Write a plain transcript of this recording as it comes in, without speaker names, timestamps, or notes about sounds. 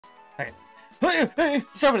Hey,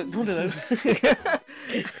 stop it! Don't do that.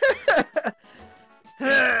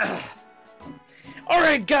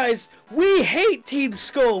 Alright, guys, we hate Team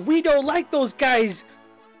Skull. We don't like those guys.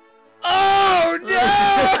 Oh no!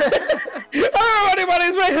 Hello, everybody, my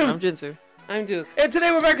name's Mayhem. I'm Jinsu. I'm Duke. And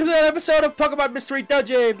today we're back with another episode of Pokemon Mystery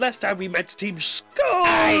Dungeon. Last time we met Team Skull.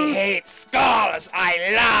 I hate skulls.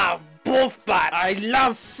 I love boof butts. I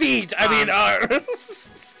love feet. I mean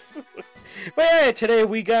arms. But yeah, today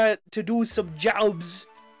we got to do some jobs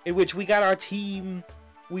in which we got our team,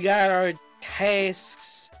 we got our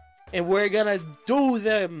tasks, and we're gonna do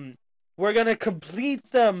them. We're gonna complete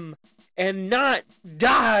them and not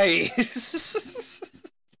die.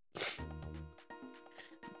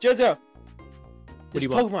 Jojo, this is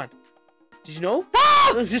Pokemon. Did you know?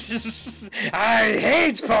 I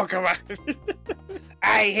hate Pokemon.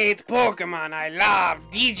 I hate Pokemon. I love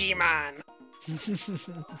Digimon.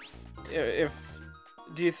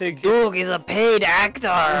 Do you think Duke is a paid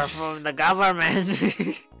actor from the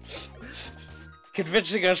government?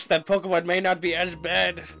 convincing us that Pokemon may not be as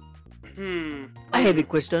bad? I have a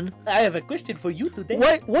question. I have a question for you today.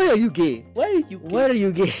 Why are you gay? Why are you gay? Why are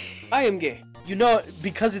you gay? I am gay. You know,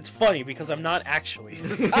 because it's funny, because I'm not actually.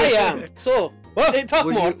 I am. So, hey, talk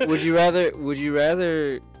more. Would you rather Where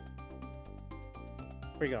are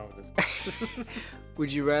you going with this?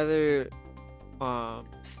 would you rather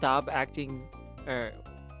stop acting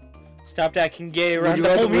Stopped acting gay would around you the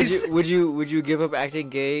rather, homies? would you give up acting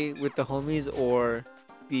gay with the homies or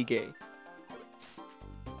be gay?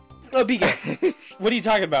 Oh, be gay. What are you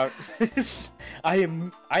talking about? I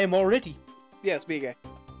am already. Yes, be gay.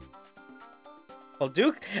 Well,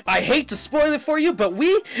 Duke, I hate to spoil it for you, but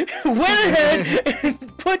we went ahead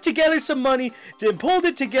and put together some money and pulled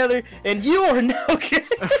it together, and you are now gay.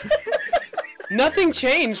 Nothing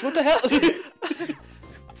changed. What the hell?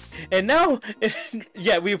 And now,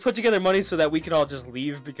 yeah, we put together money so that we can all just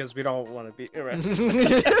leave because we don't want to be around.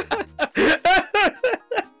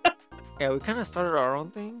 Yeah, we kind of started our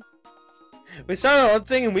own thing. We started our own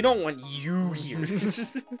thing and we don't want you here.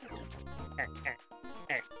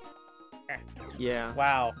 Yeah.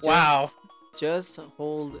 Wow. Wow. Just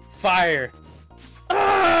hold. Fire.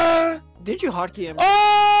 Ah! Did you hotkey him?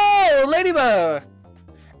 Oh, Ladybug.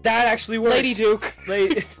 That actually works. Lady Duke.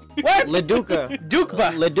 What? Leduca.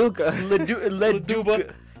 Dukeba. Leduca.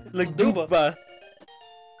 Leduba. Leduba.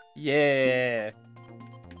 Yeah.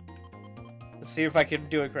 Let's see if I can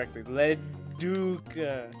do it correctly.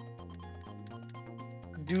 Leduca.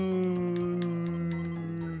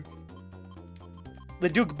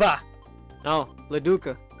 Ledukeba. No,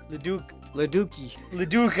 Leduca. Leduki.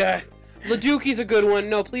 Leduca. Ledukie's a good one.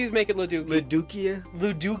 No, please make it Ledukie. Ledukia.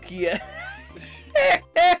 Ledukia.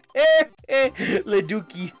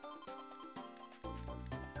 Leduki.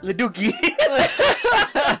 Leduki.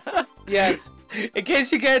 Yes. In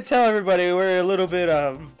case you can't tell, everybody, we're a little bit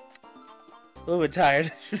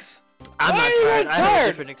tired. I'm Why not are you tired. guys I have a tired?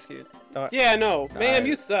 different excuse. Yeah, no. Ma'am,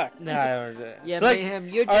 you suck. Nah, I don't. Yeah, Select... Mayhem,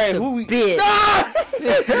 you're All just right, a who we... bitch. Ah!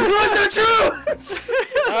 What's the truth?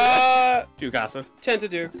 Dukasa.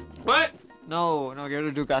 Tentaduke. What? No, get rid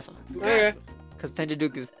of Dukasa. Okay. Because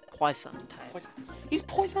Tentaduke is poison type. He's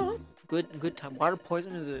poison. Good type. Water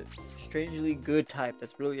poison is a strangely good type.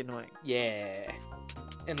 That's really annoying. Yeah.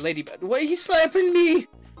 And Ladybug. Why are you slapping me?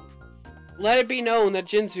 Let it be known that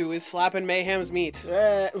Jinsu is slapping Mayhem's meat.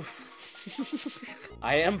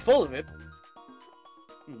 I am full of it.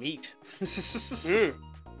 Meat.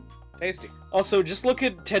 Tasty. Also, just look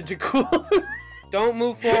at Tentacool. Don't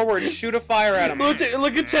move forward. Shoot a fire at him. Look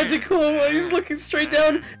at Tentacool. He's looking straight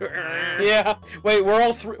down. Yeah. Wait, we're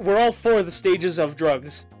all four of the stages of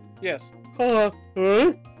drugs. Yes. Oh.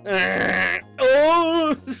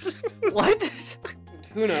 What?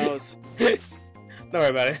 Who knows? Don't worry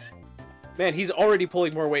about it. Man, he's already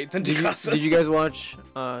pulling more weight than Did Dukasa. you guys watch?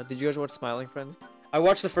 Smiling Friends? I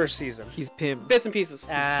watched the first season. He's Pim. Bits and pieces.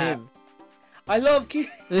 He's Pim. I love kids.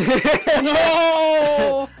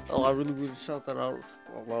 No! Oh, I really would shout that out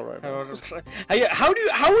loud right now.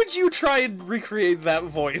 How would you try and recreate that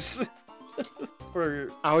voice?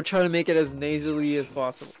 I would try to make it as nasally as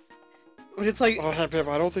possible. But it's like, Oh, hey, Pip,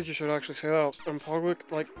 I don't think you should actually say that in public.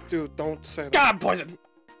 Like, dude, don't say that. God, poison.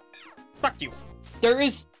 Fuck you. There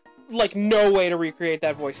is, like, no way to recreate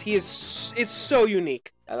that voice. It's so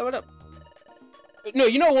unique. What up? No,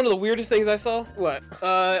 you know one of the weirdest things I saw? What?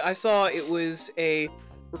 I saw it was a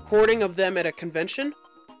recording of them at a convention,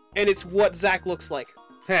 and it's what Zach looks like.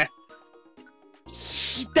 Heh.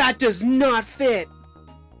 That does not fit.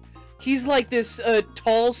 He's like this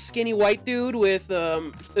tall, skinny white dude with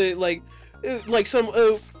like some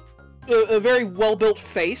a very well-built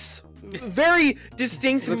face, very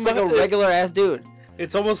distinct. Looks like a regular ass dude.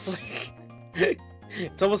 It's almost like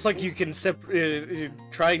it's almost like you can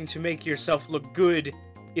trying to make yourself look good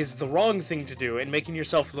is the wrong thing to do, and making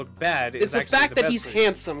yourself look bad is It's the actually fact the that best he's thing.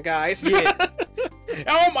 handsome, guys. Yeah.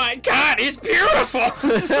 Oh my God, he's beautiful.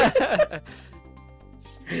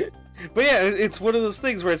 But yeah, it's one of those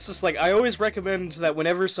things where it's just like I always recommend that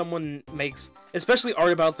whenever someone makes, especially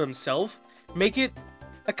art about themselves, make it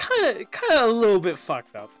a kind of a little bit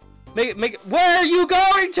fucked up. Make it. Where are you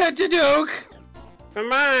going, Duke?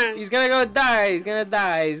 Come on. He's gonna go die. He's gonna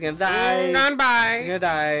die. He's gonna die. He's Goodbye. gonna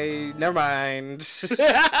die. Never mind. He's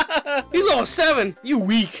level 7. You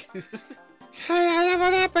weak. I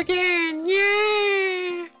leveled up again.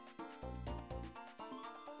 Yeah.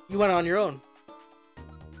 You went on your own.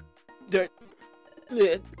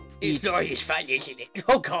 It's fun, isn't it?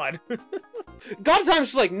 Oh God. God time's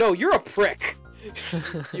just like, no, you're a prick.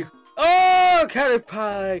 Oh, carrot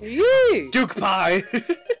pie. Yee. Duke pie.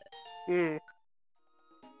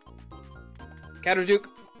 Cat or Duke?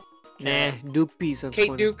 Nah, Duke P sounds Kate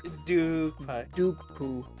funny. Duke? Duke pie. Duke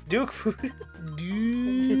poo. Duke.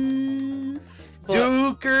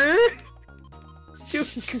 Duker.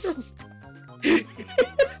 Duker.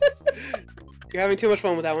 You're having too much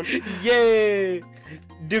fun with that one. Yay!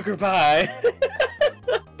 Duker pie.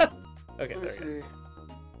 Okay, there we go.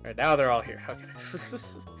 Alright, now they're all here. Okay.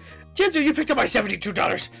 Ginger, you picked up my $72.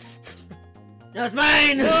 That's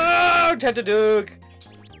mine! Oh, Tentaduke!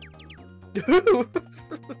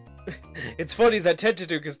 It's funny that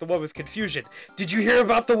Tentaduke is the one with confusion. Did you hear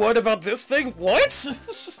about the one about this thing? What?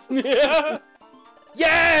 Yeah!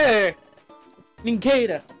 Yeah!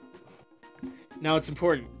 Ninkata. Now it's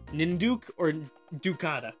important. Ninduke or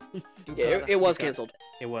Ducata? Yeah, it was cancelled.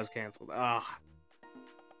 It was cancelled. Ah.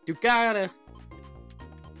 Ducata.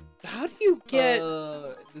 How do you get...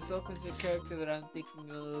 the self-insert character that I'm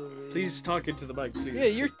thinking of is... Please talk into the mic, please. Yeah,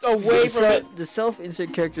 you're away from it. The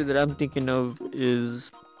self-insert character that I'm thinking of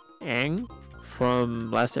is Aang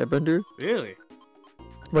from Last Airbender. Really?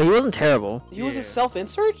 Well, he wasn't terrible. He was a Yeah.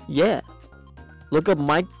 self-insert? Yeah. Look up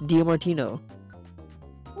Mike DiMartino.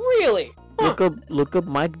 Really? Huh. Look up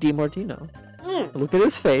Mike DiMartino. Mm. Look at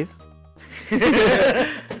his face.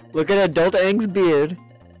 Look at adult Aang's beard.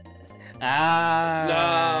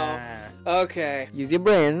 Okay. Use your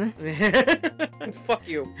brain. Fuck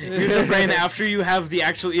you. Use your brain after you have the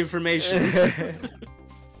actual information.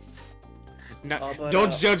 No,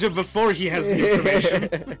 don't judge him before he has the information.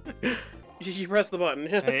 You press the button.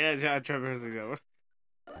 Yeah, I'm trying to press the other.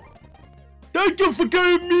 Thank you for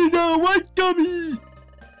giving me the white dummy!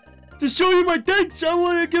 To show you my thanks, I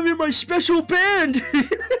want to give you my special band!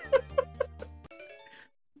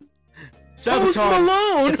 Post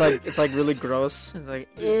Malone! It's like really gross. It's like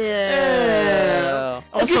Yeah.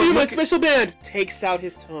 I'll give you my special band. Takes out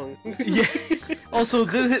his tongue. Yeah. Also,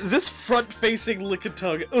 this front-facing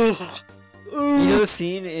lickitung. Ugh. You know the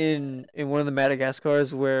scene in one of the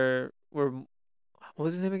Madagascars where what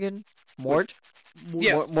was his name again? Mort?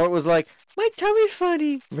 Yes. Mort was like, my tummy's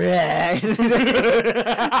funny. Just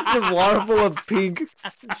a water full of pink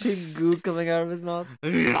goo coming out of his mouth. Do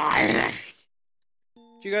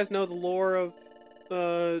you guys know the lore of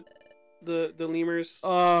the lemurs?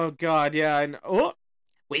 Oh God, yeah. I know. Oh,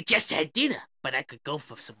 We just had dinner, but I could go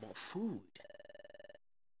for some more food.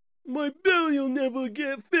 my belly'll never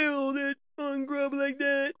get filled on grub like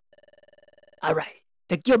that. Alright,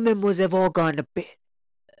 the guild members have all gone to bed.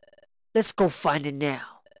 Let's go find it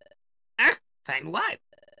now. Huh? Find what?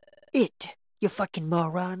 It, you fucking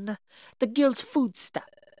moron. The guild's food stop.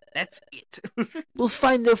 That's it. We'll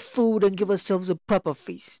find their food and give ourselves a proper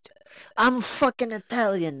feast. I'm fucking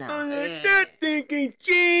Italian now. That thinking,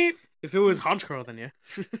 chief. If it was Honchcrow, then yeah.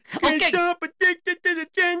 Okay. Stop addicted to the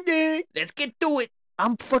trending. Let's get to it.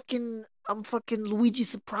 I'm fucking Luigi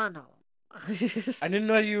Soprano. I didn't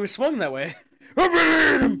know you were swung that way.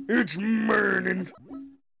 It's morning.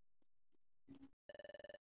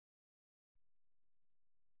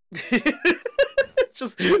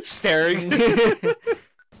 Just staring.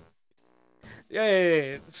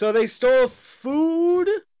 Yeah. So they stole food?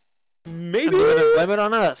 Maybe? Blame it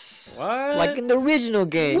on us. What? Like in the original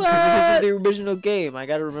game. Because this isn't the original game. I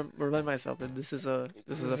gotta remind myself that this is a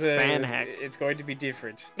fan hack. It's going to be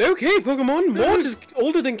different. Okay, Pokemon. Mort is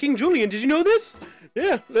older than King Julian. Did you know this?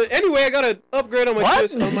 Yeah. Anyway, I got an upgrade on my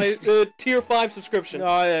What? on my tier 5 subscription.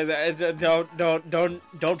 No,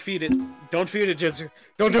 don't feed it. Don't feed it, Jitsu.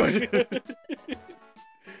 Don't do it.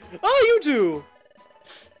 Oh, you two.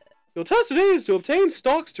 Your task today is to obtain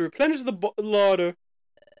stocks to replenish the larder.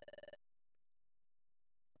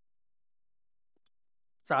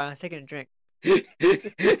 Sorry, I was taking a drink.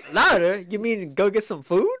 Louder? You mean go get some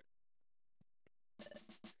food?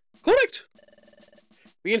 Correct!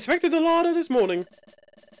 We inspected the larder this morning.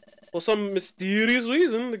 For some mysterious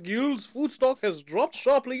reason, the guild's food stock has dropped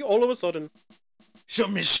sharply all of a sudden.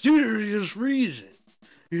 Some mysterious reason.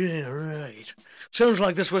 Yeah, right. Sounds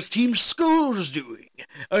like this was Team Skull's doing.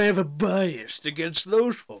 I have a bias against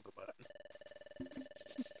those Pokemon.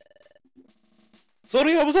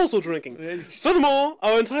 Sorry, I was also drinking. Furthermore,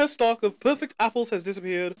 our entire stock of perfect apples has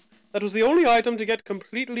disappeared. That was the only item to get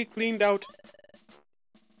completely cleaned out.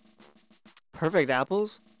 Perfect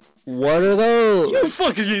apples? What are those? You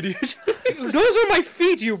fucking idiot. Those are my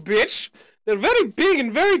feet, you bitch! They're very big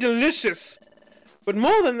and very delicious. But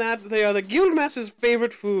more than that, they are the Guildmaster's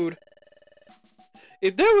favorite food.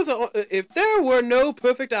 If there were no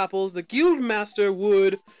perfect apples, the Guildmaster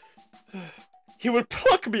would... He would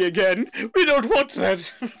pluck me again. We don't want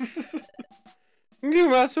that.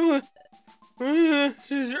 Guildmaster would...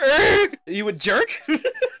 You would jerk?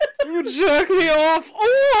 You would jerk me off.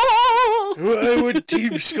 Oh! Why would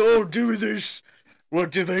Team Skull do this?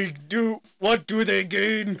 What do they do? What do they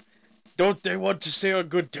gain? Don't they want to stay on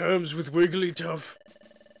good terms with Wigglytuff?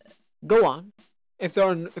 Go on. If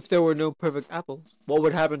there were no perfect apples, what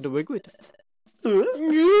would happen to Wigglytuff?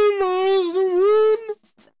 Guildmaster win.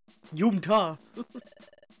 Yumta.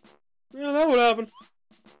 Yeah, that would happen.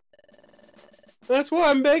 That's why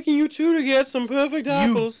I'm begging you two to get some perfect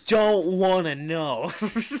apples. You don't want to know.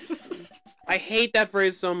 I hate that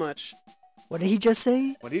phrase so much. What did he just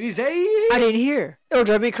say? What did he say? I didn't hear. It'll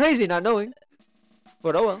drive me crazy not knowing.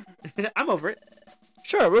 But oh well. I'm over it.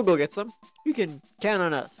 Sure, we'll go get some. You can count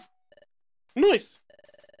on us. Nice.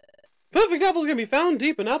 Perfect apples can be found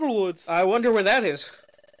deep in apple woods. I wonder where that is.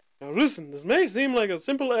 Now listen, this may seem like a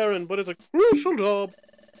simple errand, but it's a crucial job.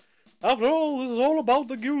 After all, this is all about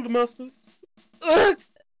the Guildmasters.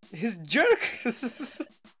 His jerk. So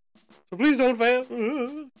please don't fail.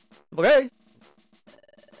 Okay.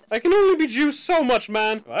 I can only be juiced so much,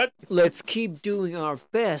 man. What? Let's keep doing our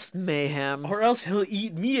best, Mayhem. Or else he'll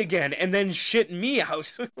eat me again and then shit me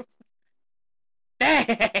out. Looks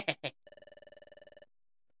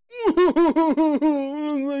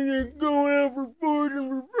like you're going out for fortune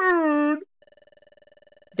for food.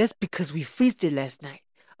 That's because we feasted last night.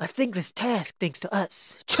 A thankless task thanks to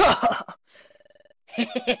us.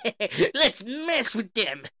 Let's mess with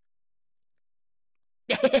them.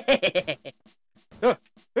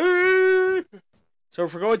 So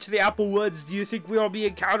if we're going to the Apple Woods, do you think we'll be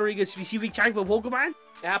encountering a specific type of Pokemon?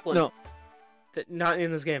 Applin. No. Not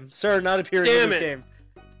in this game. Sir, not appearing Damn in this it. game.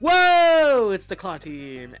 Whoa! It's the Claw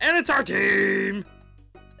team. And it's our team!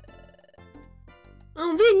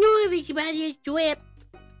 Oh, we know everybody's drip.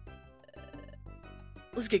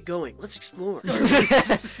 Let's get going. Let's explore.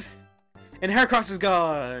 And Heracross is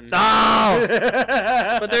gone. No!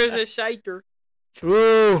 But there's a Shiter.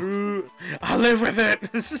 True. True. I live with it.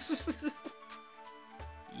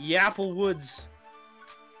 Yapple Woods.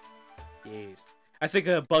 Yes. I think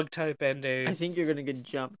a bug type and a... I think you're gonna get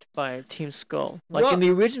jumped by Team Skull, like What? in the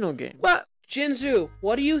original game. What? Jinzu,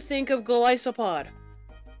 what do you think of Golisopod?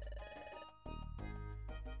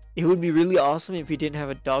 It would be really awesome if he didn't have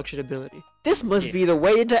a dog shit ability. This must Yeah. be the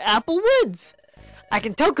way into Apple Woods. I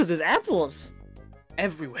can tell because there's apples.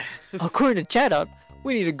 everywhere. According to Chatot,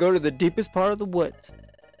 we need to go to the deepest part of the woods.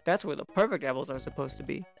 That's where the perfect apples are supposed to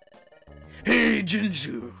be. Hey,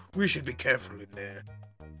 Jinzu, we should be careful in there.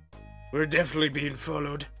 We're definitely being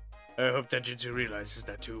followed. I hope that Jinzu realizes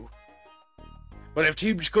that too. But if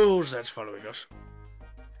Team Skulls that's following us,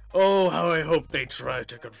 oh, how I hope they try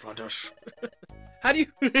to confront us. How do you...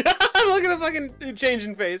 Look at the fucking change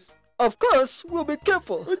in face. Of course, we'll be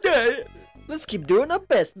careful. Let's keep doing our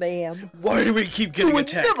best, ma'am. Why do we keep You getting would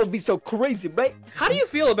attacked? never be so crazy, right? How do you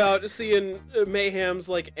feel about seeing Mayhem's,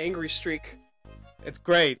 like, angry streak? It's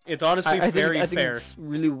great. It's honestly very I think fair. it's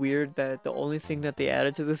really weird that the only thing that they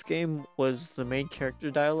added to this game was the main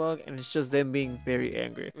character dialogue, and it's just them being very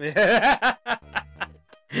angry.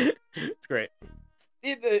 It's great.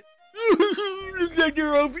 Looks like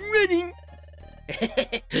you're off and running.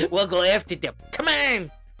 We'll go after them. Come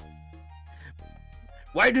on!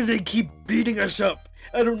 Why do they keep beating us up?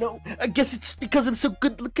 I don't know. I guess it's because I'm so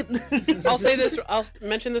good looking. I'll say this, I'll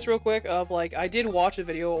mention this real quick, of, like, I did watch a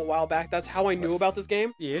video a while back, that's how I knew about this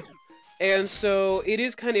game. Yeah. And so, it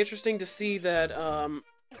is kind of interesting to see that,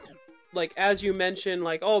 like, as you mentioned,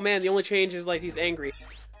 like, oh man, the only change is, like, he's angry.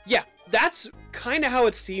 Yeah, that's kind of how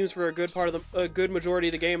it seems for a good part of the, a good majority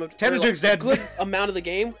of the game. Tentaduke's a dead. good amount of the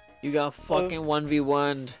game. You got fucking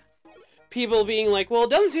 1v1'd. People being like, well, it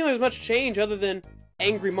doesn't seem like there's much change other than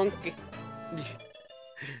angry monkey.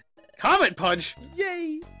 Comet Punch.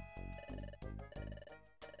 Yay!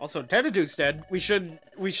 Also, Tentaduke's dead. We should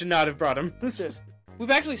not have brought him. We've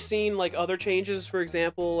actually seen, like, other changes. For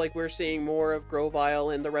example, like, we're seeing more of Grovyle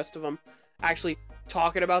and the rest of them actually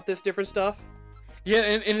talking about this different stuff. Yeah,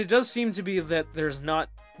 and it does seem to be that there's no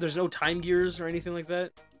time gears or anything like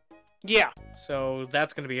that. Yeah. So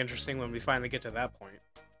that's going to be interesting when we finally get to that point.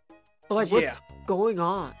 But, like, what's going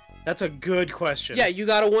on? That's a good question. Yeah, you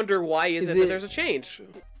gotta wonder why is it that there's a change.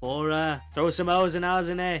 For, throw some O's and O's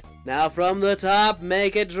in A. Now from the top,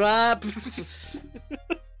 make it drop.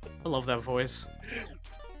 I love that voice.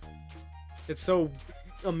 It's so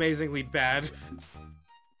amazingly bad.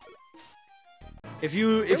 If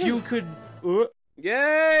you could...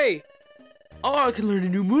 Yay! Oh, I can learn a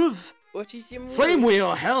new move! What is your move? Flame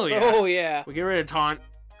Wheel, hell yeah! Oh, yeah. We get rid of Taunt.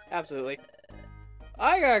 Absolutely.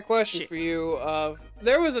 I got a question for you.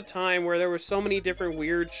 There was a time where there were so many different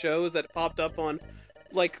weird shows that popped up on,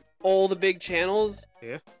 like, all the big channels.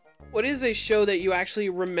 Yeah. What is a show that you actually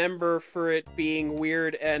remember for it being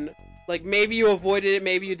weird and, like, maybe you avoided it,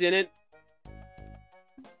 maybe you didn't?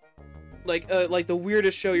 Like the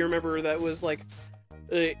weirdest show you remember that was, like,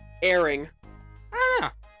 airing. I don't know.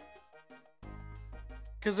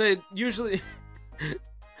 Because it usually...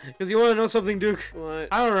 Because you want to know something, Duke? What?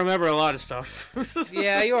 I don't remember a lot of stuff.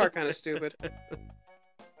 Yeah, you are kind of stupid.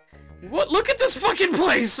 What? Look at this fucking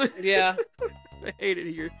place! Yeah. I hate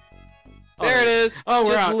it here. There it is. Oh,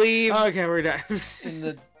 we're Just out. leave. Okay, we're done. In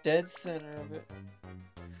the dead center of it.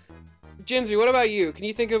 Jinzu, what about you? Can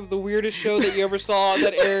you think of the weirdest show that you ever saw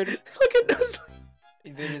that aired? Look at this.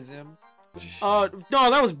 Invasion. No,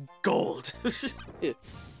 that was gold.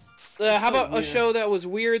 How about a show that was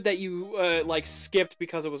weird that you, like, skipped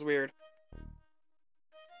because it was weird?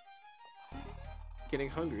 Getting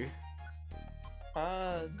hungry.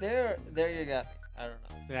 There you got me. I don't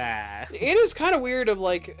know. Ah. It is kind of weird of,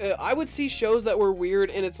 like, I would see shows that were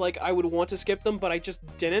weird, and it's like, I would want to skip them, but I just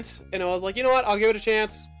didn't. And I was like, you know what, I'll give it a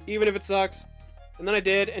chance, even if it sucks. And then I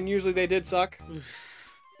did, and usually they did suck.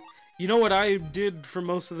 You know what I did for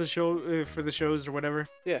most of the show, for the shows or whatever?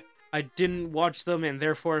 Yeah. I didn't watch them, and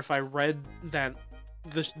therefore if I read that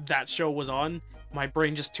that show was on, my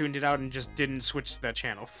brain just tuned it out and just didn't switch to that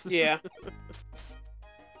channel. Yeah.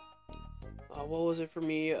 What was it for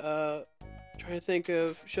me? Trying to think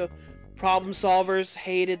of show. Problem Solvers,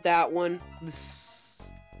 hated that one. It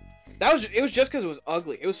was just because it was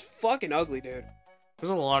ugly. It was fucking ugly, dude.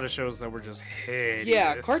 There's a lot of shows that were just hideous.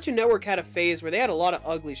 Yeah, Cartoon Network had a phase where they had a lot of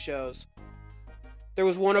ugly shows. There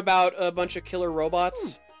was one about a bunch of killer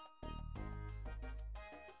robots.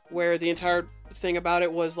 Where the entire thing about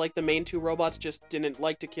it was, like, the main two robots just didn't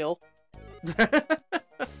like to kill.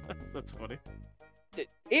 That's funny.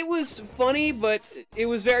 It was funny, but it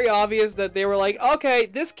was very obvious that they were like, okay,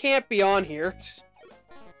 this can't be on here.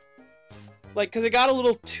 Like, because it got a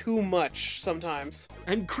little too much sometimes.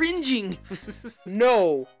 I'm cringing.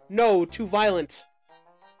 No, too violent.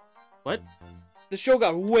 What? The show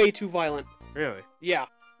got way too violent. Really? Yeah.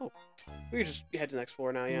 Oh, we can just head to the next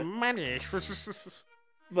floor now, yeah. Money.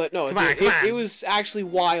 But no, Come on. it was actually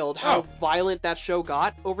wild how violent that show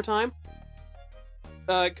got over time.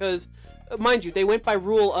 Because, mind you, they went by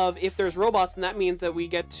rule of if there's robots, then that means that we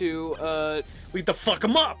get to, We get to fuck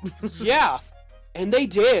them up. yeah. And they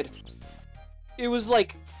did. It was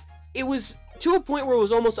like, it was to a point where it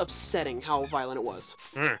was almost upsetting how violent it was.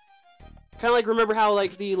 Mm. Kind of like, remember how,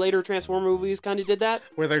 like, the later Transformer movies kind of did that?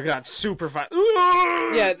 Where they got super violent.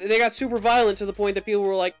 Yeah, they got super violent to the point that people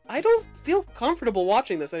were like, I don't feel comfortable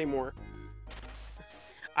watching this anymore.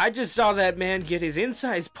 I just saw that man get his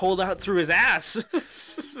insides pulled out through his ass.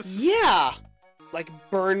 Yeah! Like,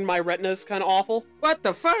 burn my retinas, kind of awful. What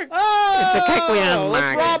the fuck? Oh! It's a Keklian,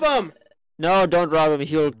 Let's man. rob him! No, don't rob him.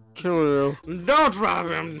 He'll kill you. Don't rob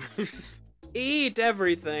him. Eat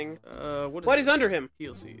everything. What is under him?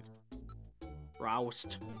 Heal seed.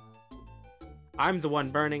 Roust. I'm the one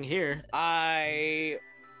burning here. I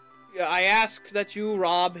ask that you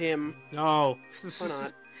rob him. No. Why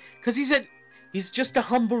not? Because he said he's just a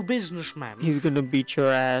humble businessman. He's gonna beat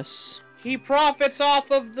your ass. He profits off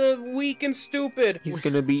of the weak and stupid. He's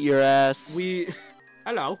gonna beat your ass.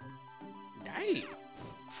 Hello. Hey.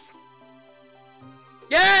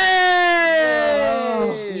 Yay!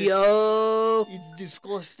 Yo! It's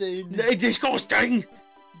disgusting. Disgusting!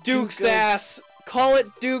 Duke's ass. Call it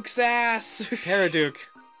Duke's ass. Paraduke.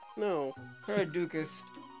 No. Paraducus.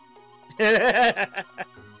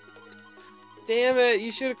 Damn it,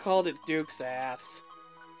 you should have called it Duke's ass.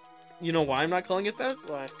 You know why I'm not calling it that?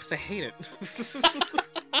 Why? Because I hate it.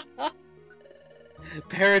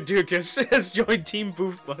 Paraducus has joined Team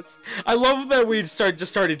Boof Butts. I love that we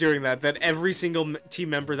started doing that. That every single team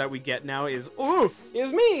member that we get now is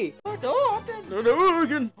It's me.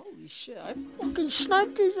 Hadouken. Holy shit, I fucking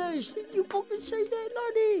sniped his ass. You fucking say that,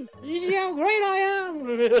 Lottie? You see how great I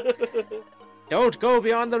am? Don't go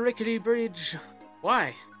beyond the rickety bridge.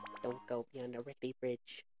 Why? Don't go beyond the rickety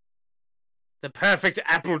bridge. The perfect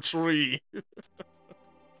apple tree.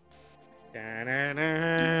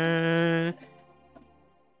 Da-da-da.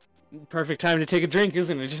 Perfect time to take a drink,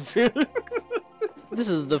 isn't it? This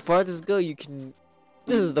is the farthest you can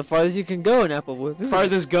go in Applewood. This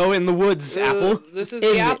Farthest go in the woods, Apple. This is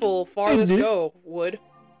the apple farthest go, Wood.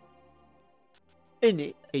 Isn't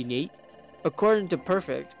it? Hey, Nate. According to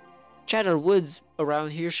Perfect, Chatter Woods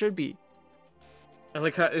around here should be. I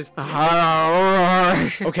like how.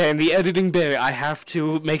 Okay, in the editing bay, I have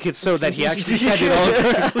to make it so that he actually said it all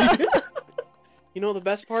correctly. You know the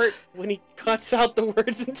best part? When he cuts out the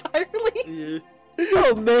words entirely.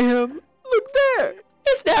 Oh, mayhem! Look there!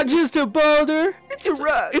 It's not just a boulder. It's a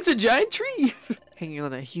rock. It's a giant tree. Hanging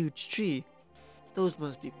on a huge tree. Those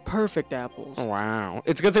must be perfect apples. Wow.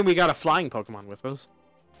 It's a good thing we got a flying Pokemon with us.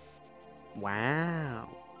 Wow.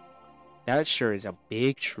 That sure is a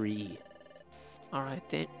big tree. Alright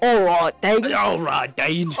then. Alright then. Alright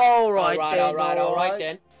then. Alright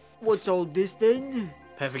then. What's all this then?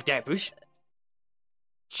 Perfect apples.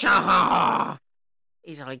 Shaha!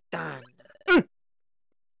 He's like done.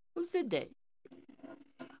 Who said that?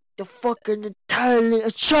 The fucking Italian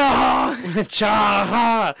Shaha! Cha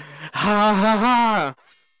ha ha ha ha.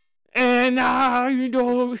 And you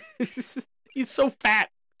know, he's so fat.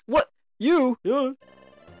 What? You? Yeah.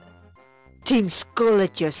 Team Skull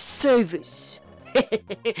at your service.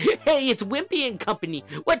 Hey, it's Wimpy and Company.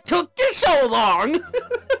 What took you so long?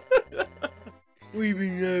 We've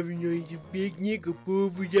been having a picnic of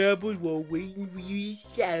perfect apples while waiting for you to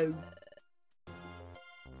show.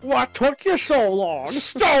 What took you so long?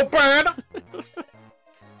 Stupid!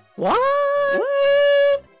 What?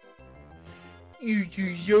 You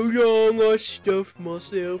took so long, I stuffed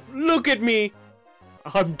myself. Look at me.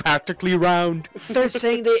 I'm practically round. They're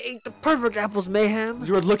saying they ate the perfect apples, Mayhem.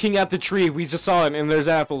 You were looking at the tree. We just saw it, and there's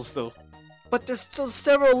apples still. But there's still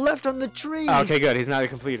several left on the tree. Okay, good. He's not a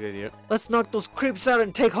complete idiot. Let's knock those creeps out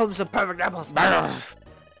and take home some perfect apples.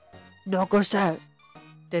 Knock us out.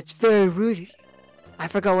 That's very rude of you. I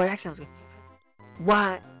forgot what accent I was going.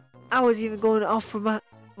 Why? I was even going to offer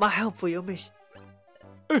my help for your mission.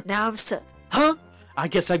 Now I'm stuck. Huh? I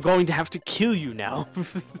guess I'm going to have to kill you now.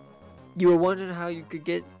 You were wondering how you could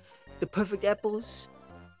get the perfect apples?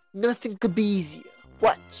 Nothing could be easier.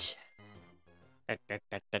 Watch.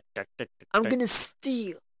 I'm gonna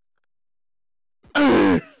steal.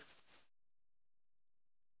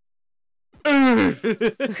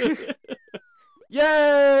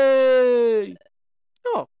 Yay!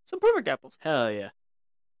 Oh, some perfect apples. Hell yeah.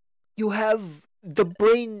 You have the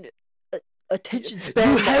brain attention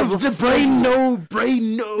span. You have the brain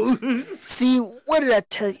nose. See, what did I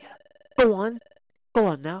tell you? Go on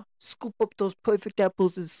now. Scoop up those perfect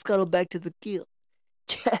apples and scuttle back to the guild.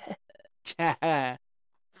 Cha.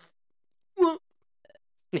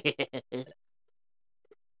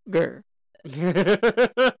 Grr.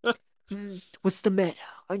 What's the matter?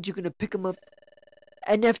 Aren't you gonna pick him up?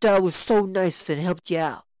 And after I was so nice and helped you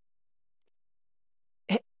out.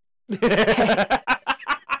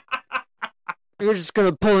 You're just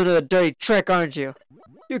gonna pull another dirty trick, aren't you?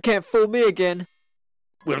 You can't fool me again.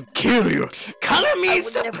 We'll kill you. Color me I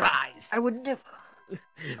would never. surprised. I would never.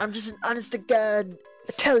 I'm just an honest to God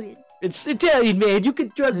Italian. It's Italian, man. You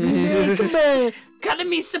can trust me, man. Come on. Color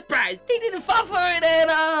me surprised. They didn't fall for it at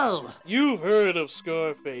all. You've heard of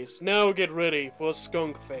Scarface. Now get ready for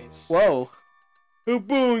Skunkface. Whoa. Who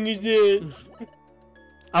booing is it?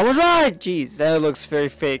 I was right! Jeez, that looks very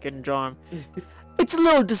fake and drawn. It's a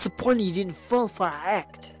little disappointing you didn't fall for our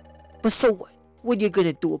act. But so what? What are you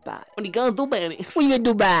gonna do about it? What are you gonna do, man? What are you gonna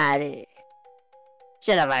do about it?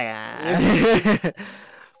 Shut up, my guy.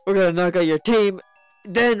 We're gonna knock out your team.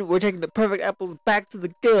 Then we're taking the perfect apples back to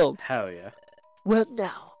the guild. Hell yeah. Well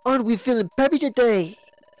now, aren't we feeling peppy today?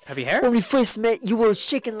 Happy hair? When we first met, you were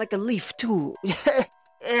shaking like a leaf too.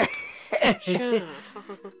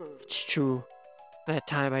 It's true. That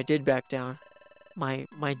time I did back down. My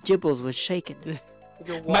gibbles was shaking.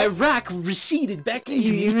 My rack receded back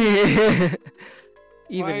into you.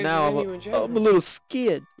 Even Why now, is it in you in general? I'm a little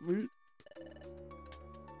scared.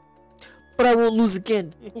 But I won't lose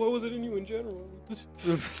again. What was it in you in general?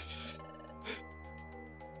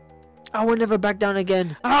 I will never back down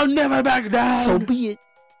again. I'll never back down. So be it.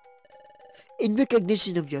 In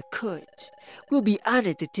recognition of your courage, we'll be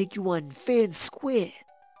honored to take you on fair and square.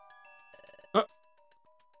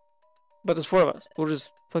 But there's 4 of us. We'll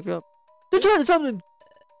just fuck you up. They're trying to something.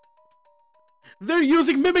 They're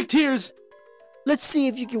using mimic tears. Let's see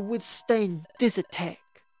if you can withstand this attack.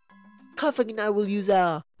 Koffing and I will use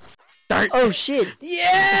our... Dart. Oh shit!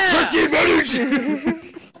 Yeah! Press the advantage!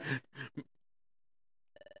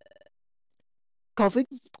 Koffing,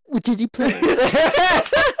 what did he play?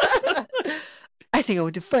 I think I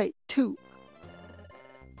want to fight too.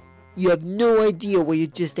 You have no idea what you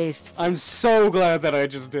just asked for. I'm so glad that I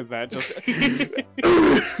just did that. Just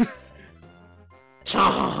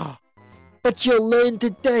But you'll learn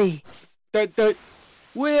today.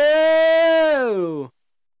 Whoa!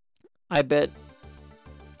 I bet.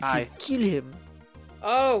 I Kill him.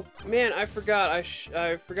 Oh man, I forgot. I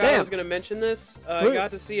forgot I was gonna mention this. I got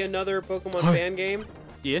to see another Pokemon fan game.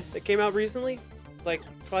 Yeah. That came out recently, like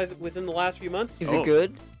probably within the last few months. Is it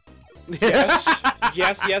good? Yes.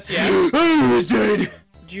 yes. I was dead.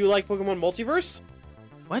 Do you like Pokemon Multiverse?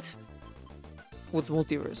 What? What's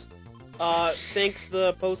multiverse? Think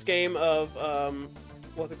the post game of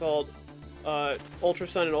what's it called? Ultra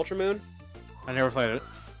Sun and Ultra Moon. I never played it.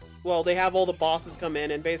 Well, they have all the bosses come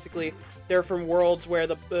in, and basically they're from worlds where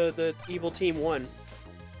the evil team won.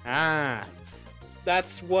 Ah.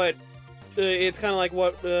 That's what it's kind of like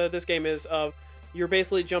what this game is. Of you're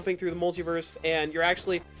basically jumping through the multiverse, and you're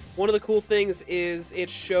actually one of the cool things is it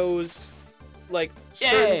shows like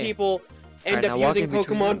certain people end up using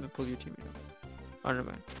Pokemon. Oh, never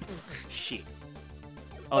mind. Shit.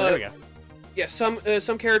 Oh, there we go. Yeah, some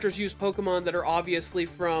characters use Pokemon that are obviously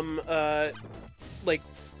from like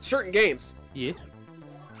certain games. Yeah.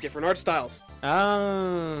 Different art styles.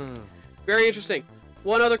 Oh. Very interesting.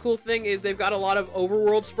 One other cool thing is they've got a lot of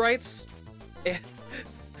overworld sprites.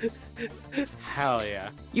 Hell yeah.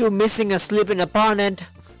 You missing a sleeping opponent.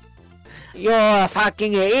 You're a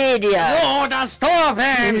fucking idiot. You're the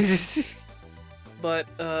stupid. But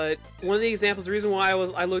one of the examples, the reason why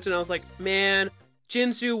I looked and I was like, man,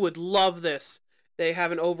 Jinzu would love this. They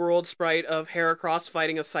have an overworld sprite of Heracross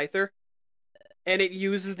fighting a Scyther, and it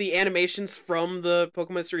uses the animations from the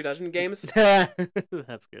Pokemon Mystery Dungeon games.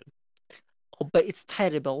 That's good. Oh, but it's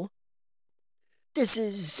terrible. This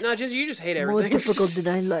is No, Jinzu, you just hate more everything. difficult than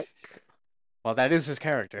I like. Well, that is his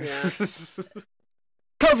character. Yeah.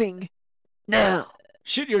 Coving! Now!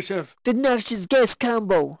 Shit yourself. The noxious gas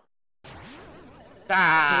combo!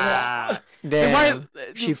 Ah. Damn,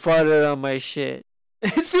 she farted on my shit.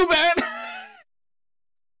 It's too bad.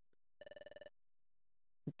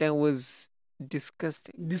 That was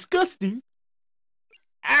disgusting. Disgusting.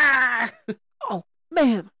 Ah. Oh,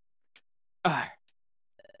 ma'am! Ah.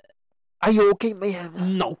 Are you okay,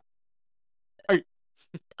 ma'am? No.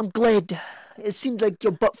 I'm glad. It seems like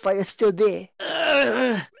your butt fire's still there.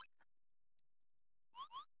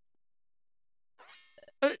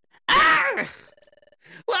 Ah!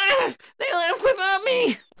 What? They left without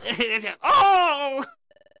me! Oh!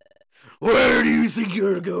 Where do you think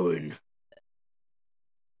you're going?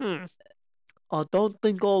 I don't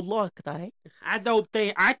think I'll like that. I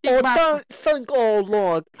think I my don't think I'll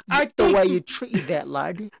like I the think- way you treated that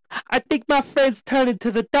lad. I think my friend's turning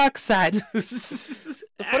to the dark side. The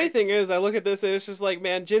funny thing is, I look at this and it's just like,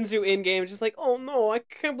 man, Jinzu in game, just like, oh no, I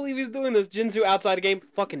can't believe he's doing this. Jinzu outside a game,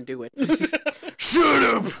 fucking do it. Shut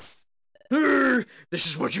up! This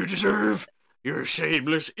is what you deserve. You're a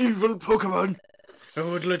shameless, evil Pokemon. I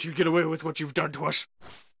won't let you get away with what you've done to us.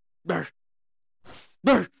 Brr.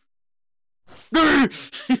 Brr. Brr.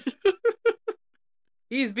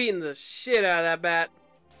 He's beating the shit out of that bat.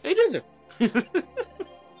 Hey, Jinzu.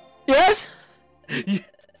 Yes? Have you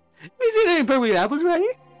seen any purple apples around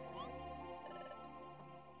here?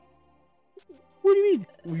 What do you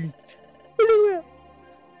mean?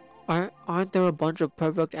 Aren't there a bunch of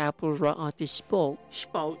perfect apples right on this spot?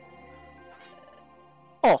 Spout.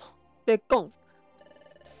 Oh, they're gone.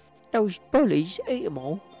 Those bullies ate them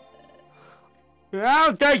all. I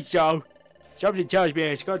don't think so. Something tells me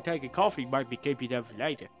a skunk taking coffee might be keeping them for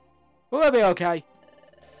later. We'll be okay.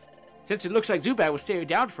 Since it looks like Zubat was staring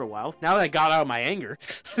down for a while, now that I got out of my anger.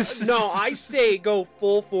 No, I say go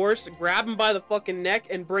full force, grab him by the fucking neck,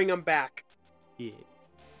 and bring him back. Yeah.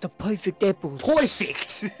 The perfect apples.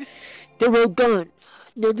 Perfect. They're all gone.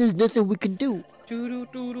 Now there's nothing we can do. There's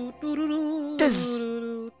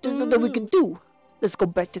nothing we can do. Let's go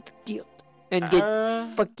back to the guild and get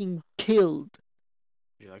fucking killed.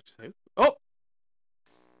 Would you like to say? Oh!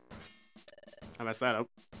 I messed that up.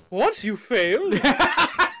 What? You failed?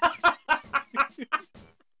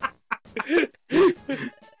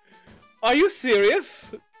 Are you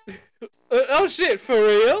serious? Oh shit, for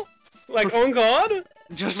real? Like on God?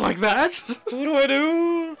 Just like that? What do I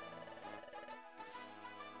do?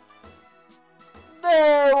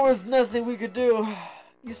 There was nothing we could do.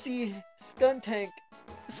 You see, Skuntank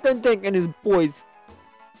and his boys.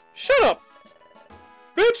 Shut up!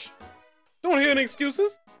 Bitch! Don't hear any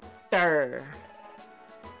excuses. Durr.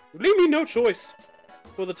 You leave me no choice.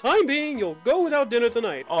 For the time being, you'll go without dinner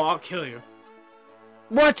tonight. Oh, I'll kill you.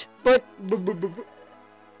 What? But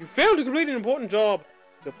You failed to complete an important job.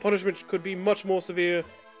 Your punishment could be much more severe.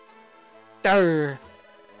 Durr.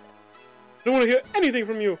 I don't want to hear anything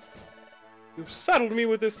from you. You've saddled me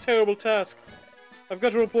with this terrible task. I've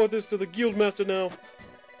got to report this to the Guildmaster now.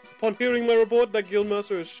 Upon hearing my report, that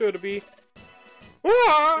Guildmaster is sure to be...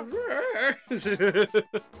 Ah!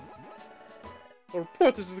 I'll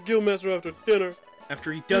report this to the Guildmaster after dinner.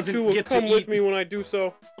 After he You doesn't two will get come to with eat, me when I do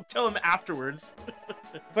so. I'll tell him afterwards.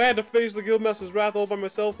 If I had to face the Guildmaster's wrath all by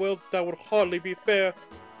myself, well, that would hardly be fair.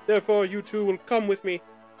 Therefore, you two will come with me.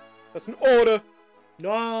 That's an order.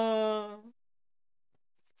 No.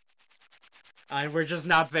 And we're just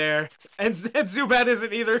not there. And Zubat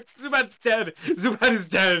isn't either. Zubat's dead. Zubat is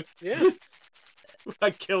dead. Yeah.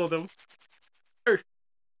 I killed him.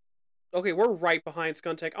 Okay, we're right behind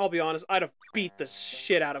Skuntank. I'll be honest, I'd have beat the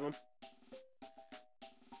shit out of him.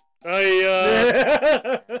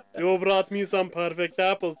 You brought me some perfect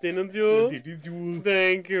apples, didn't you?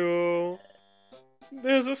 Thank you.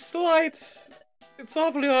 There's a slight... It's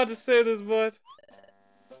awfully hard to say this, but...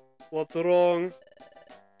 What's wrong?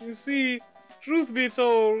 You see, truth be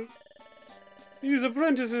told, these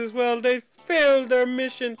apprentices, well, they failed their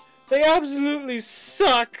mission. They absolutely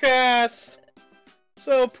suck ass.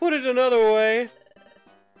 So, put it another way.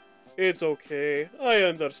 It's okay. I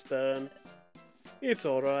understand. It's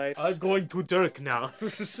alright. I'm going to Dirk now.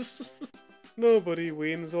 Nobody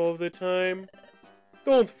wins all the time.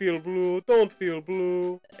 Don't feel blue. Don't feel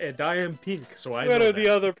blue. And I am pink, so I Where know are the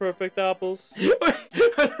other perfect apples?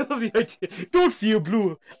 I love the idea. Don't feel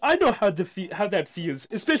blue. I know how that feels,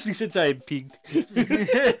 especially since I am pink.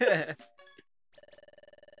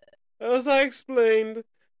 As I explained,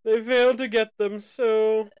 they failed to get them,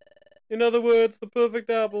 so... In other words, the perfect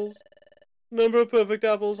apples. Number of perfect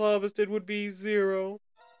apples harvested would be 0.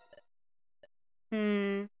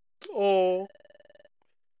 Oh.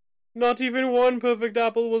 Not even one perfect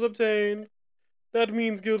apple was obtained. That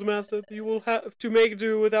means, Guildmaster, you will have to make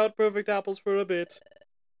do without perfect apples for a bit.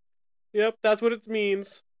 Yep, that's what it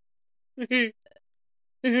means.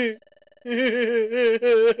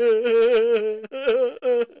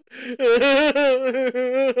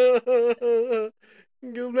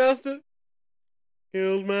 Guildmaster?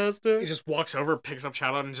 Guildmaster? He just walks over, picks up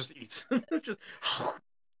Shadowed, and just eats. Just...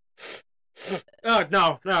 Oh,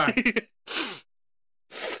 no.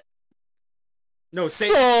 No, say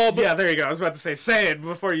Sob! Yeah, there you go. I was about to say it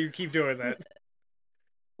before you keep doing that.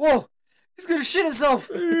 Whoa! He's gonna shit himself!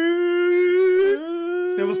 Snibble.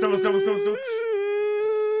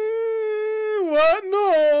 What?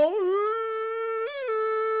 No!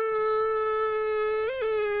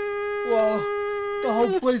 Whoa! The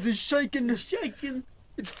whole place is shaking.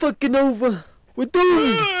 It's fucking over. We're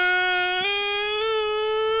doomed.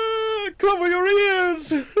 Cover your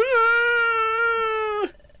ears!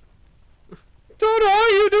 Toto,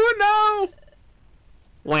 you do it now!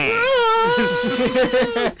 Wah.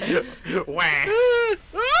 Wah.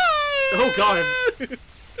 Oh god. Wait,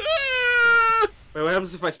 what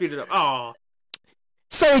happens if I speed it up? Oh.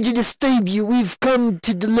 Sorry to disturb you. We've come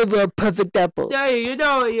to deliver a perfect apple. Yeah, you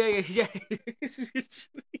know, yeah.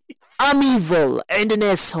 I'm evil and an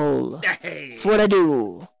asshole. Hey. That's what I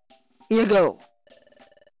do. Here you go.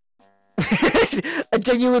 A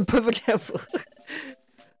genuine perfect apple.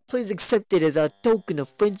 Please accept it as our token of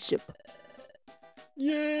friendship.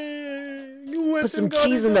 Yeah, you went Put some and got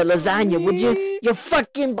cheese it on that just for lasagna, would you? me. You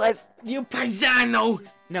fucking You paisano!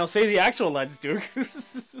 Now say the actual lines, Duke.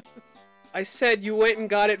 I said you went and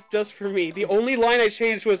got it just for me. The only line I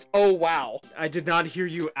changed was, oh wow. I did not hear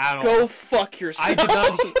you at all. Go fuck yourself.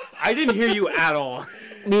 I didn't hear you at all.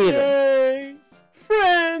 Me either. Yay.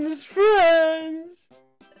 Friends.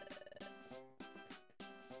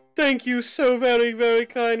 Thank you so very, very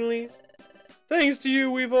kindly. Thanks to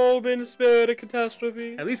you, we've all been spared a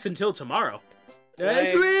catastrophe. At least until tomorrow. I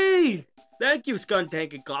Right. agree! Thank you,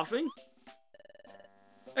 Skuntank and Coughing.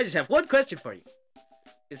 I just have one question for you.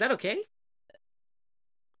 Is that okay?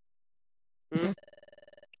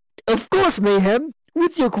 Of course, Mayhem.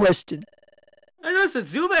 What's your question? I noticed that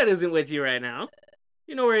Zubat isn't with you right now.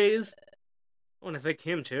 You know where he is? I want to thank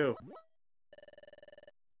him, too.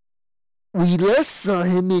 We last saw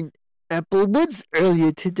him in Applewoods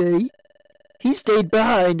earlier today. He stayed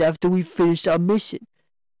behind after we finished our mission,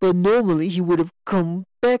 but normally he would have come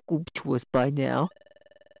back to us by now.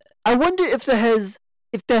 I wonder if that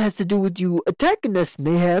has to do with you attacking us,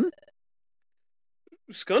 Mayhem.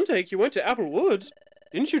 Skuntank, you went to Apple Woods.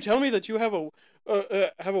 Didn't you tell me that you have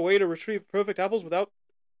a way to retrieve perfect apples without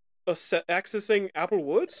accessing Apple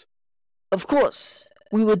Woods? Of course,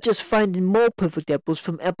 we were just finding more perfect apples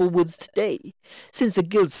from apple woods today, since the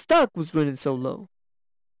guild's stock was running so low.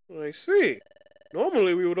 I see.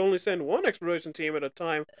 Normally, we would only send one exploration team at a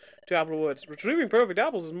time to Apple Woods. Retrieving perfect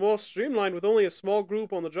apples is more streamlined with only a small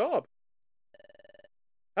group on the job.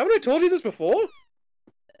 Haven't I told you this before?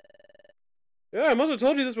 Yeah, I must have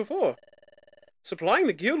told you this before. Supplying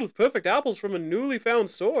the guild with perfect apples from a newly found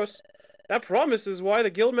source. That promise is why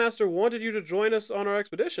the guildmaster wanted you to join us on our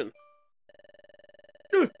expedition.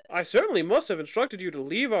 I certainly must have instructed you to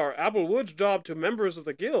leave our Apple Woods job to members of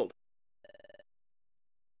the guild.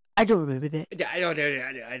 I don't remember that. I don't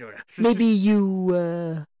know. Maybe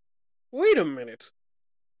you, Wait a minute.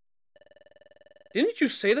 Didn't you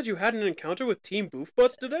say that you had an encounter with Team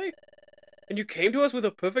Boofbutts today? And you came to us with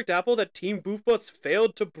a perfect apple that Team Boofbutts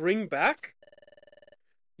failed to bring back?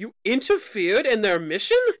 You interfered in their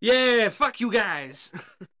mission? Yeah, fuck you guys.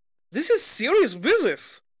 This is serious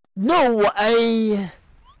business. No,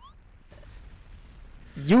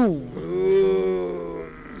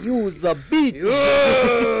 You's a bitch.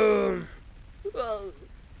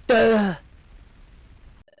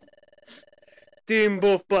 Team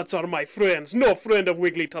Boofbutts are my friends. No friend of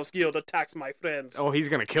Wigglytuff's guild attacks my friends. Oh, he's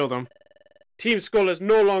gonna kill them. Team Skull is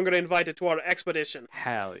no longer invited to our expedition.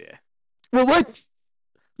 Hell yeah. Well, what?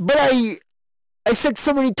 But I sucked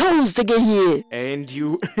so many toes to get here. And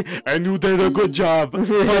you did a good job. But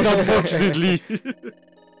unfortunately.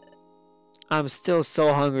 I'm still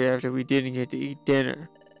so hungry after we didn't get to eat dinner.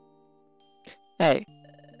 Hey,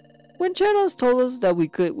 when Chados told us that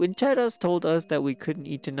we couldn't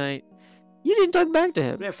eat tonight, you didn't talk back to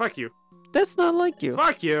him. Yeah, fuck you. That's not like you.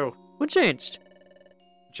 Fuck you. What changed?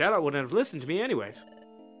 Shadow wouldn't have listened to me anyways.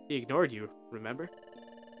 He ignored you, remember?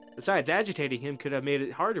 Besides, agitating him could have made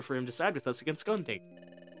it harder for him to side with us against Skunting.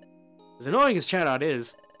 As annoying as Shadow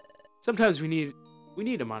is, sometimes we need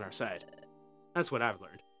him on our side. That's what I've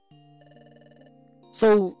learned.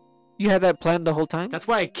 So, you had that planned the whole time? That's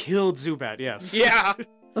why I killed Zubat, yes. Yeah.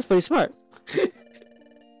 That's pretty smart. But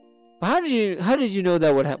how did you know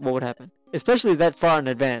that what would happen? Especially that far in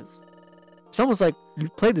advance. It's almost like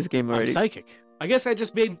you've played this game I'm already. psychic. I guess it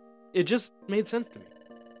just made sense to me.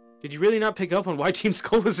 Did you really not pick up on why Team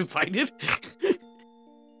Skull was invited?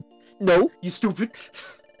 No. You stupid.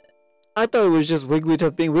 I thought it was just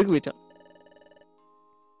Wigglytuff being Wigglytuff.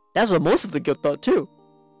 That's what most of the guild thought too.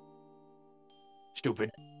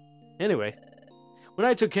 Stupid. Anyway, when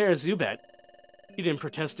I took care of Zubat, you didn't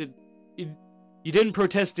protest it. You didn't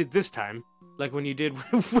protest it this time, like when you did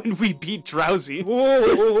when we beat Drowsy.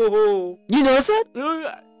 Whoa. You notice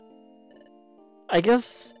that? I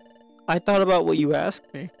guess I thought about what you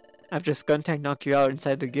asked me after Skuntank knocked you out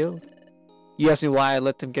inside the guild. You asked me why I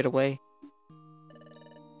let them get away.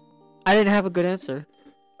 I didn't have a good answer.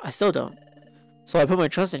 I still don't. So I put my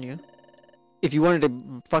trust in you. If you wanted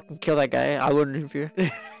to fucking kill that guy, I wouldn't interfere.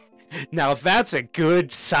 Now that's a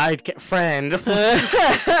good friend.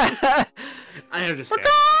 I understand.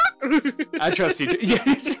 I trust you. Yeah,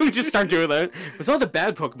 we just start doing that. With all the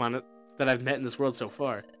bad Pokemon that I've met in this world so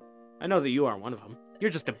far, I know that you aren't one of them.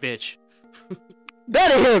 You're just a bitch.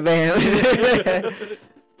 Better here, man.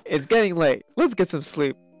 It's getting late. Let's get some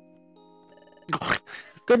sleep.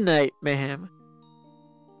 Good night, Mayhem.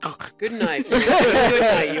 Good night. Good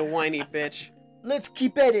night, you whiny bitch. Let's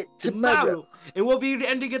keep at it tomorrow. And we'll be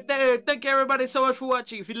ending it there. Thank you everybody so much for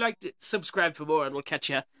watching. If you liked it, subscribe for more, and we'll catch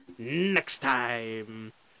you next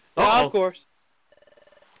time. Oh, of course.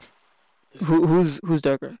 Who's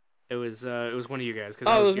darker? It was one of you guys.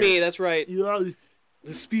 Oh, it was me. That's right. Yeah.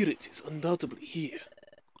 The spirit is undoubtedly here.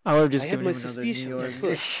 I would have just I had given my him another suspicions New at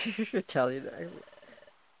York first. Italian accent.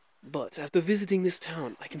 But after visiting this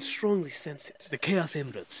town, I can strongly sense it. The Chaos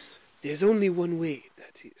Emeralds. There's only one way,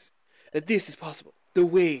 that this is possible. The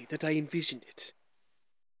way that I envisioned it.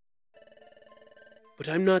 But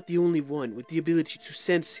I'm not the only one with the ability to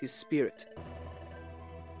sense his spirit.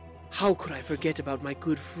 How could I forget about my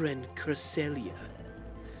good friend Cresselia?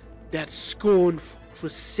 That scornful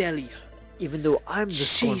Cresselia. Even though I'm the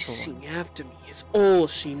scornful Chasing one. after me is all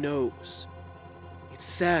she knows. It's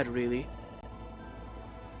sad, really.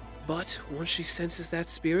 But once she senses that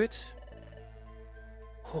spirit...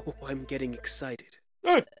 Oh, I'm getting excited.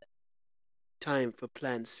 Time for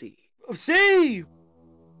Plan C. See!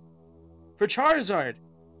 For Charizard.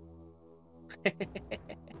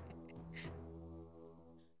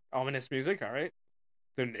 Ominous music, alright.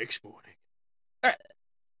 The next morning. Alright.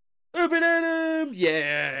 Open it up!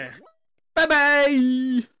 Yeah!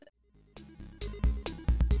 Bye-bye!